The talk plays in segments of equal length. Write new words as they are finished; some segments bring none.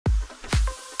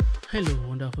Hello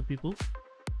wonderful people,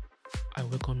 I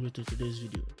welcome you to today's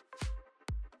video.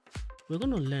 We're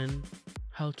going to learn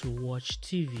how to watch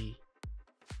TV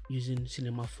using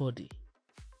Cinema 4D.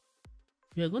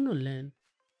 We are going to learn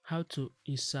how to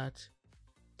insert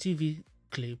TV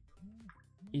clip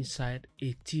inside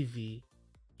a TV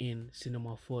in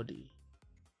Cinema 4D.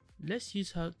 Let's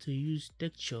use how to use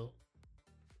texture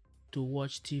to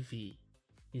watch TV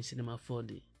in Cinema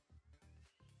 4D.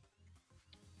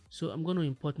 So I'm going to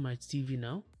import my TV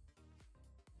now.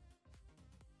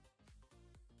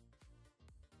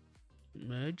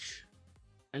 Merge.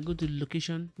 I go to the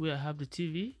location where I have the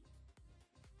TV.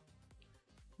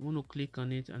 I'm going to click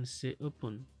on it and say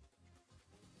open.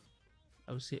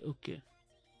 I'll say okay.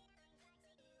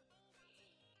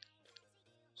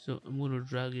 So I'm going to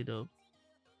drag it up.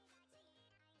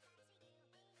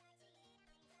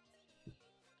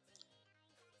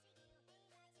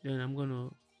 Then I'm going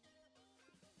to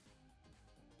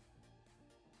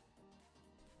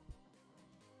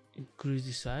increase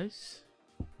the size.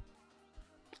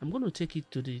 I'm going to take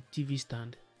it to the TV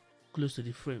stand close to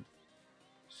the frame.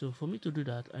 So for me to do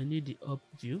that, I need the up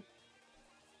view.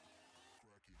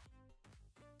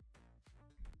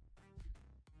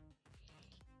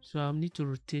 So I'll need to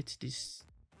rotate this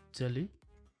telly.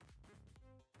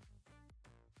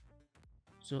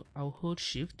 So I'll hold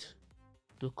shift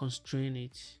to constrain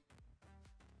it,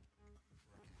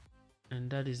 and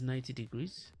that is 90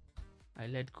 degrees. I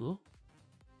let go,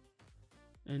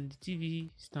 and the TV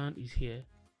stand is here.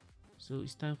 So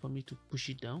it's time for me to push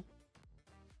it down.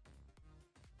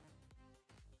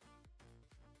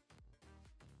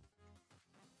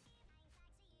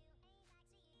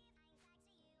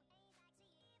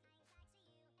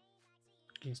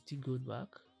 You can still go back.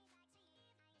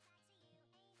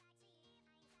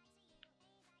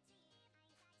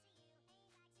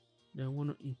 Then I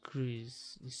want to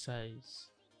increase the size.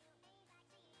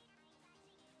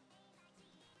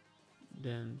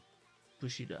 Then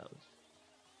push it out.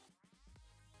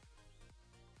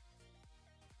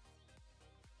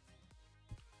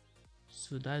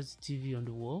 So that's the TV on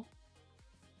the wall,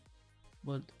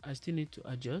 but I still need to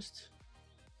adjust.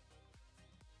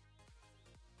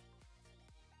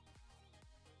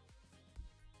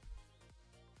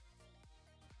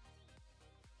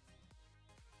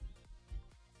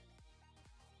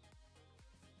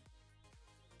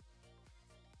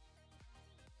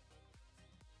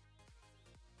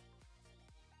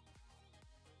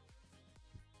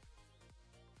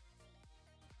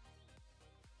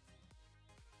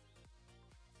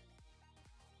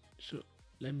 So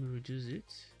let me reduce it.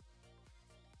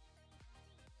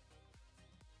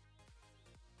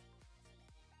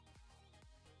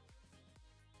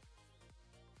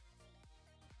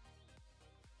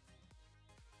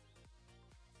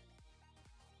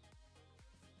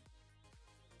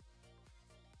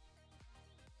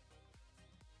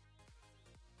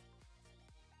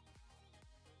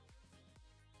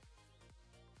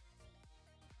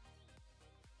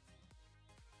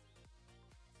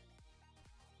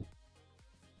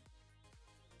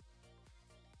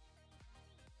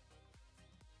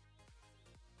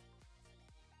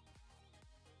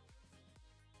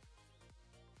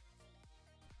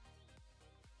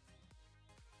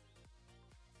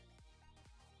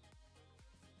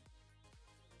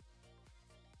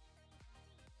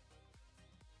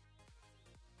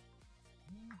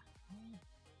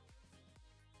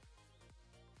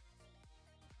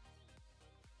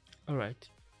 Alright,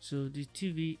 so the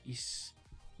TV is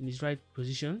in its right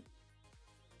position.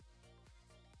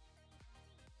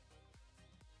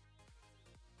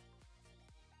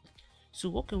 So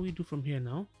what can we do from here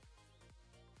now?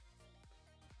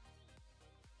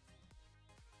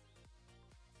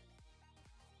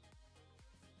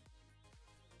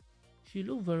 If you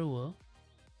look very well,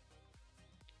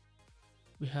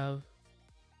 we have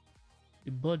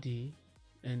the body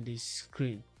and the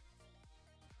screen.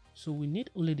 So we need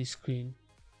only the screen.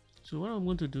 So what I'm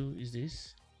going to do is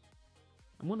this.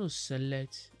 I'm going to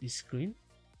select the screen.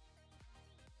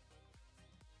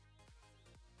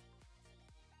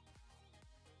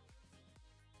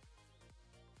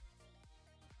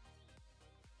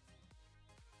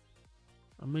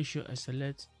 I'll make sure I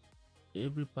select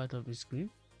every part of the screen.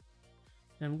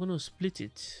 And I'm going to split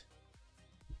it.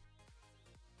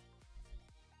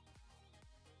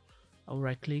 I'll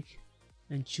right click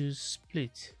and choose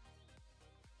split.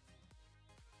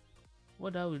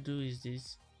 What I will do is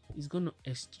this. It's going to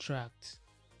extract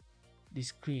the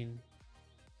screen.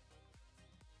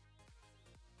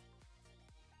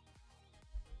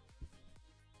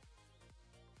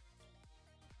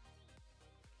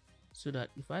 So that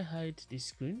if I hide the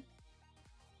screen,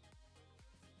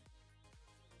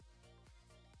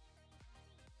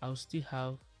 I'll still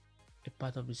have a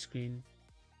part of the screen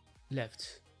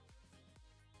left.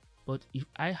 But if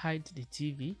I hide the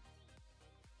TV,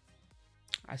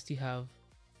 I still have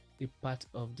a part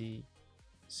of the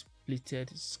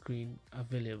splitted screen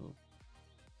available.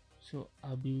 So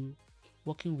I'll be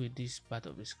working with this part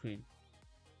of the screen.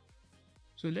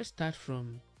 So let's start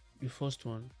from the first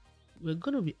one. We're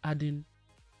going to be adding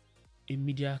a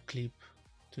media clip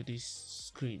to this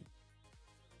screen,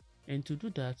 and to do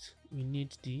that we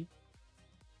need the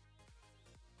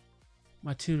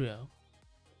material.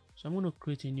 So I'm going to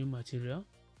create a new material.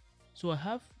 So I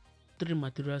have 3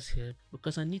 materials here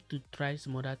because I need to try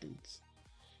some other things.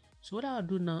 So what I'll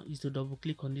do now is to double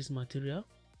click on this material,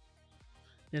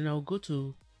 then I'll go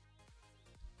to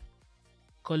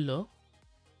color,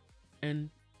 and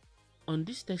on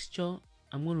this texture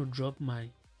I'm going to drop my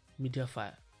media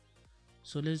file.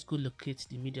 So let's go locate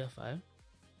the media file.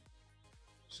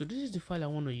 So this is the file I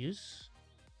want to use,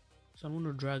 so I'm going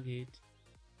to drag it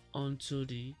onto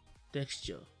the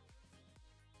texture.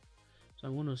 So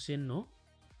I'm going to say no.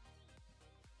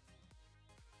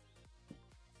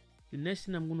 The next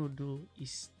thing I'm going to do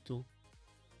is to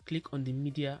click on the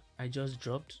media I just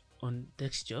dropped on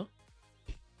texture.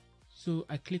 So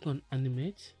I click on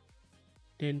animate,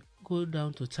 then go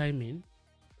down to timing.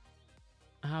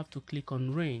 I have to click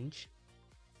on range,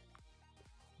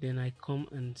 then I come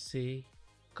and say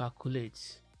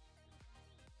calculate.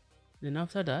 Then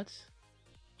after that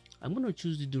I'm going to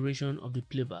choose the duration of the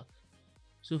playback.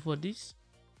 So for this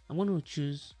I'm going to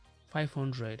choose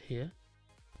 500 here.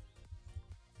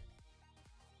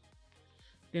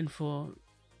 Then for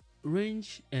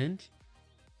range end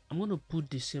I'm going to put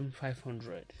the same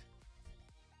 500.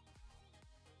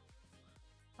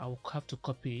 I will have to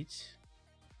copy it,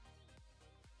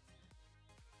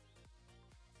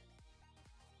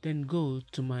 then go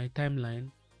to my timeline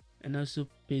and also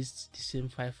paste the same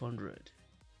 500.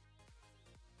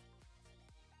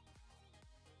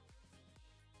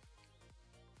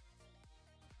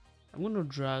 I'm going to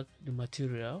drag the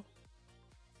material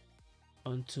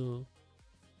onto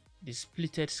the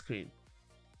splitted screen.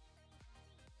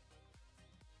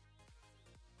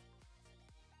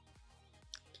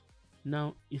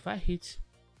 Now if I hit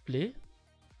play,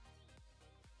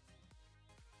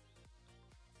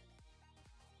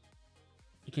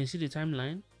 you can see the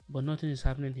timeline, but nothing is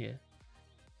happening here.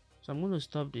 So I'm going to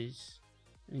stop this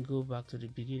and go back to the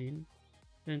beginning,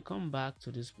 then come back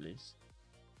to this place.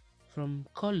 From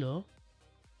color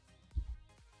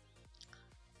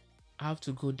I have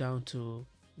to go down to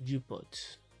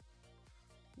viewport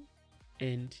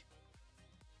and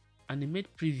animate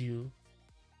preview.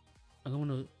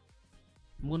 I'm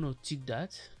gonna tick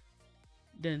that.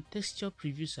 Then texture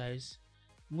preview size,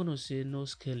 I'm gonna say no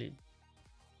scaling.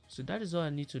 So that is all I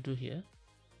need to do here.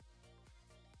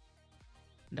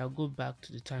 And I'll go back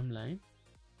to the timeline.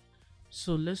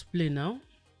 So let's play now,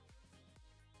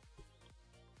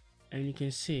 and you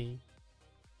can see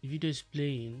the video is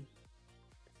playing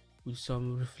with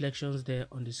some reflections there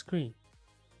on the screen.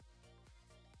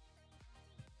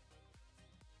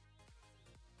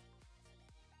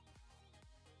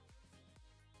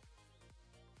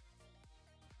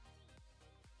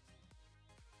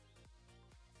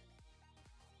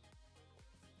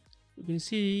 You can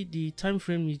see the time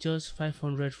frame is just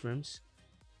 500 frames.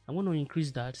 I want to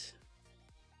increase that.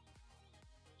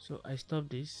 So I stop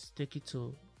this, take it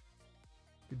to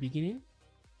the beginning,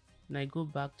 and I go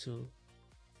back to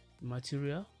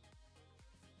material,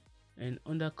 and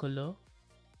under color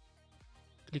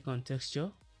click on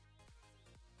texture,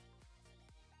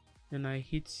 then I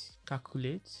hit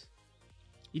calculate.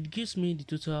 It gives me the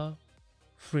total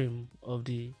frame of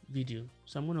the video,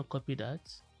 so I'm going to copy that.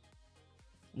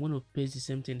 I'm going to paste the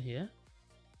same thing here,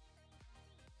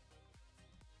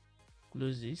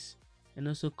 close this, and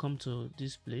also come to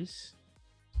this place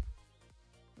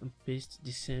and paste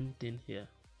the same thing here.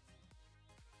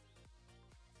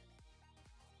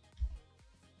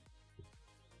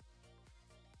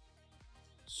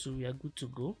 So we are good to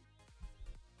go.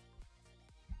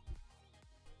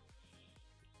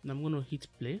 Now I'm going to hit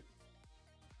play.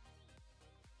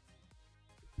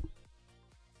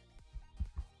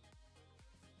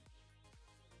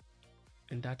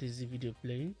 And that is the video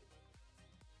playing.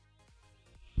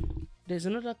 There's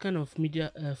another kind of media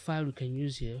file we can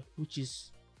use here, which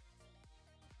is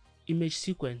image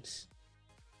sequence.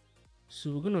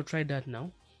 So we're going to try that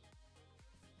now.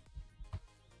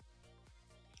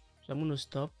 So I'm going to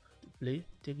stop the play,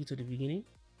 take it to the beginning,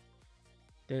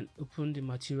 then open the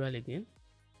material again.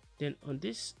 Then on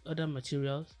this other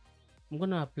material, I'm going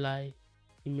to apply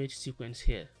image sequence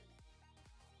here.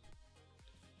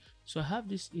 So I have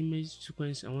this image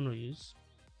sequence I want to use.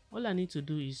 All I need to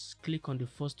do is click on the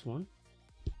first one.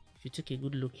 If you take a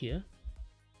good look here,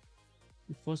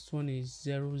 the first one is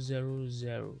 000,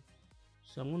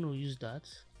 so I'm going to use that.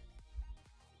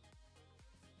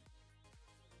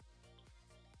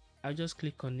 I'll just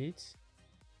click on it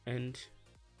and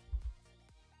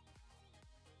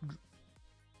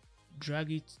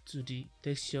drag it to the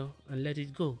texture and let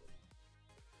it go.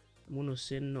 I'm going to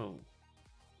say no.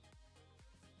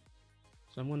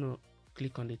 So I'm going to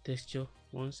click on the texture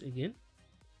once again,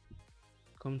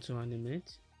 come to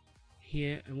animate.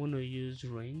 Here I'm going to use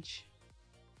range,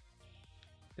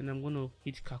 then I'm going to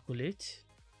hit calculate.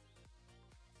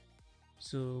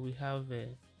 So we have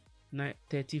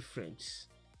 30 frames.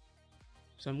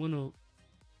 So I'm going to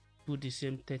put the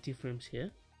same 30 frames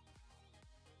here.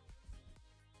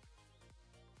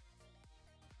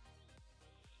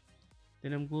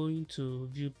 Then I'm going to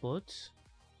viewport,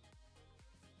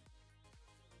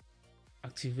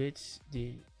 activate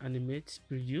the animate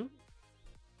preview.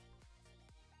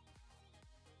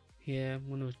 Here I'm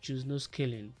going to choose no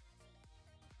scaling.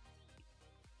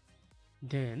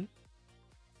 Then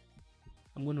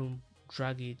I'm going to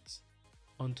drag it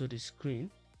onto the screen.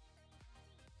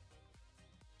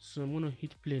 So I'm going to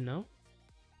hit play now.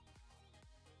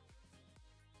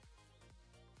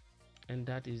 And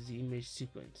that is the image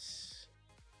sequence.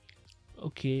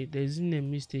 Okay, there isn't a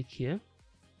mistake here.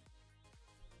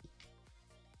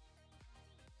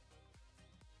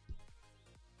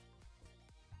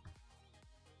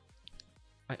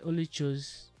 I only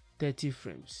chose 30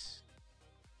 frames.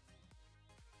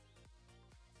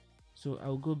 So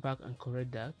I'll go back and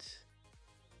correct that.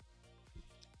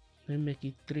 Let me make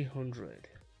it 300.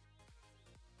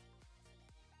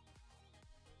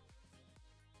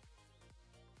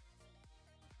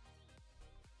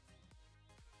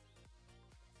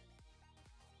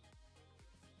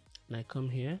 And I come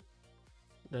here,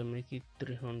 then make it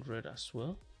 300 as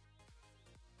well.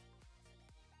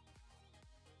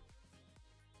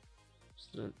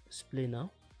 So let's play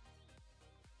now.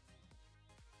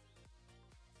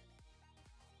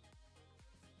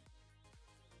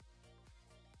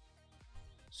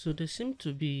 So there seems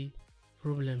to be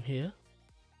problem here.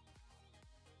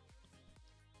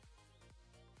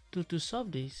 To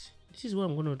solve this is what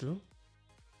I'm going to do.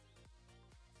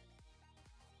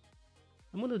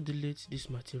 I'm going to delete this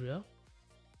material.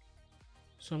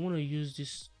 So I'm going to use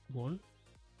this one.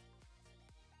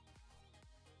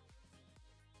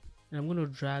 And I'm going to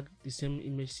drag the same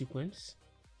image sequence.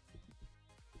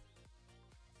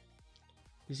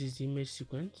 This is the image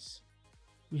sequence.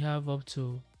 We have up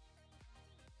to...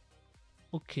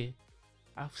 Okay,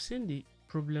 I've seen the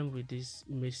problem with this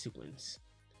image sequence.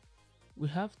 We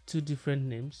have two different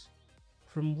names.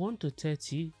 From 1 to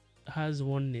 30 has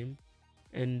one name,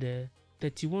 and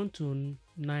 31 to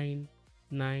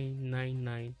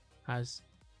 9999 has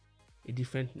a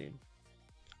different name.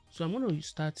 So I'm going to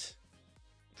start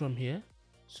from here.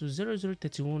 So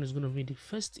 0031 is going to be the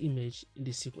first image in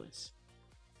the sequence.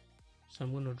 So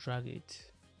I'm going to drag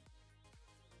it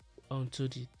onto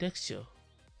the texture.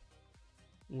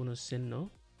 I'm going to say no,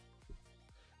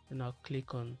 and I'll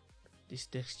click on this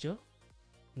texture.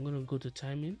 I'm going to go to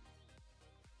timing,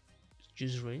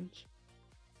 choose range,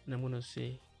 and I'm going to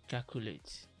say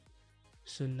calculate.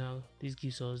 So now this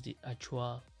gives us the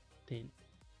actual thing.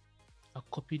 I'll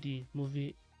copy the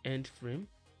movie end frame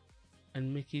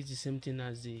and make it the same thing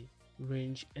as the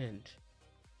range end.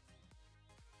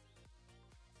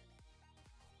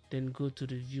 Then go to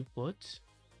the viewport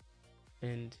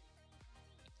and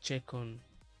check on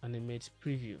animate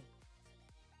preview.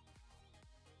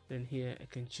 Then here I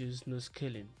can choose no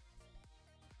scaling.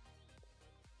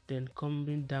 Then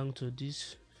coming down to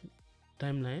this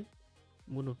timeline,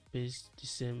 I'm going to paste the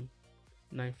same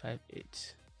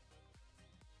 958.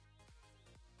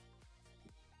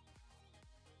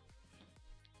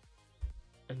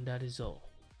 And that is all.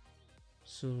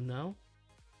 So now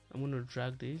I'm going to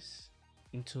drag this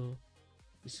into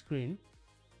the screen,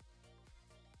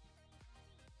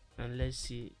 and let's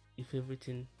see if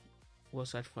everything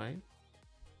works out fine.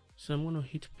 So I'm going to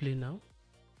hit play now.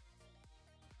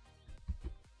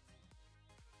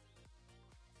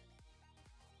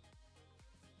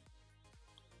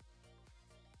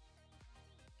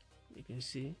 You can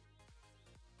see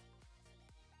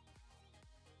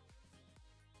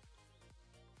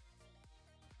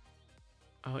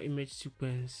our image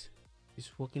sequence is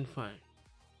working fine.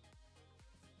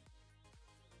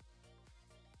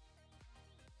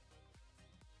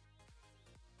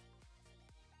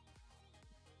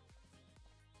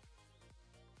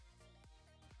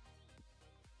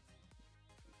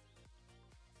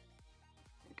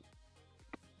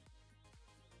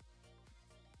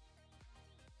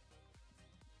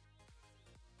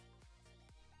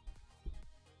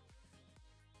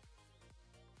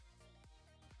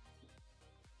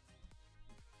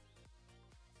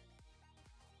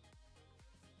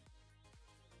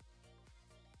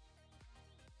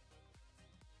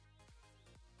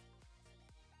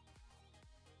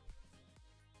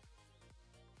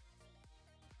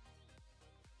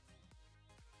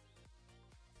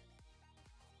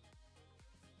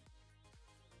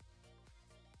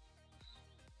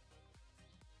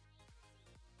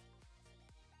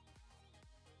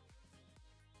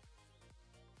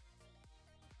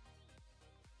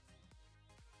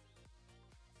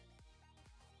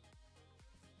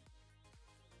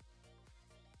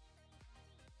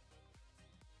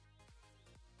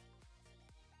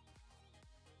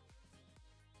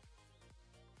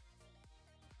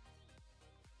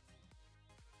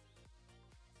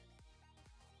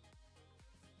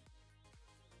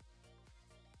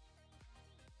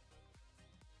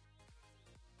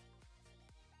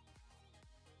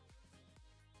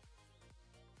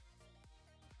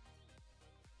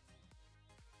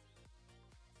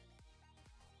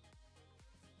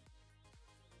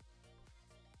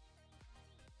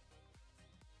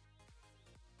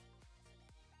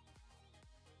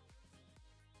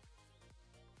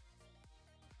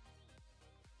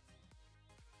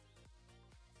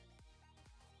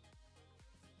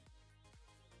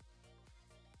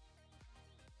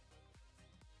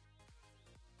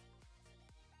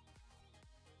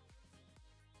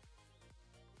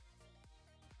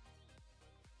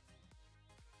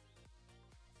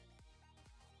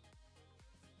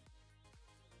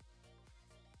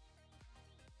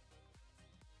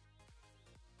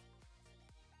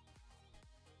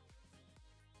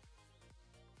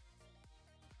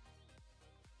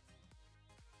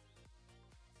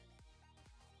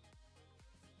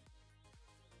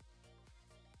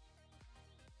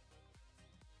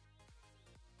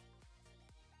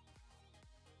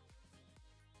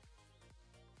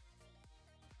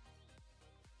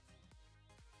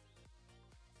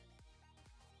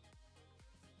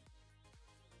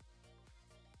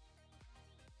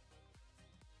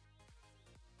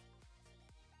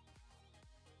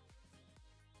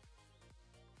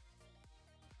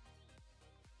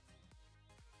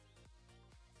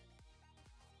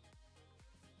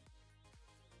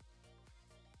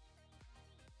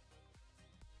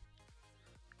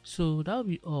 So that'll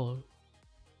be all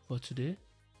for today.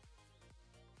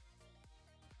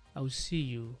 I will see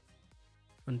you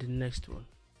on the next one.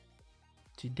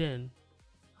 Till then,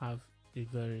 have a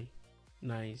very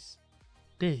nice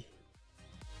day.